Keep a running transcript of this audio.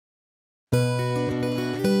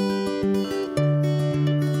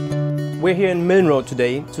We're here in Milne Road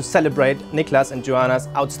today to celebrate Nicola and Joanna's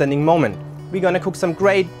outstanding moment. We're gonna cook some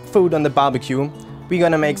great food on the barbecue. We're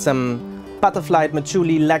gonna make some butterflied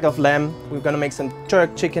matchouli leg of lamb. We're gonna make some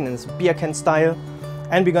jerk chicken in beer can style.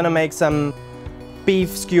 And we're gonna make some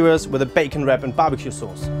beef skewers with a bacon wrap and barbecue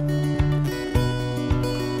sauce.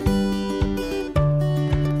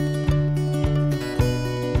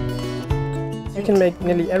 You can make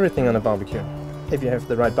nearly everything on a barbecue, if you have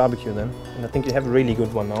the right barbecue then. And I think you have a really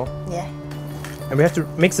good one now. Yeah. And we have to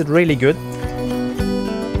mix it really good.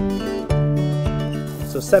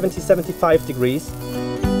 So 70-75 degrees.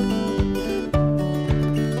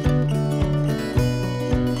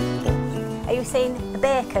 Are you saying the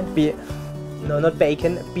bacon? No, not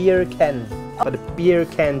bacon, beer can. But a beer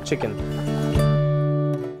can chicken.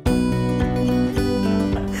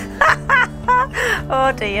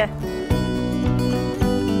 Oh dear.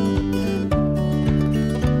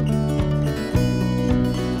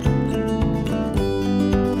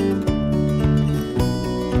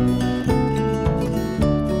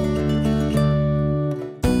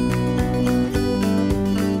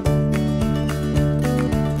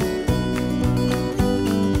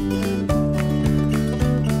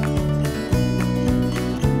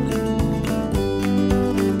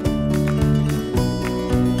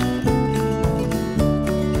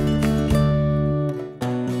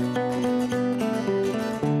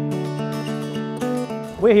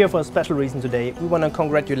 We're here for a special reason today. We want to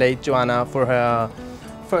congratulate Joanna for her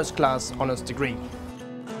first class honors degree.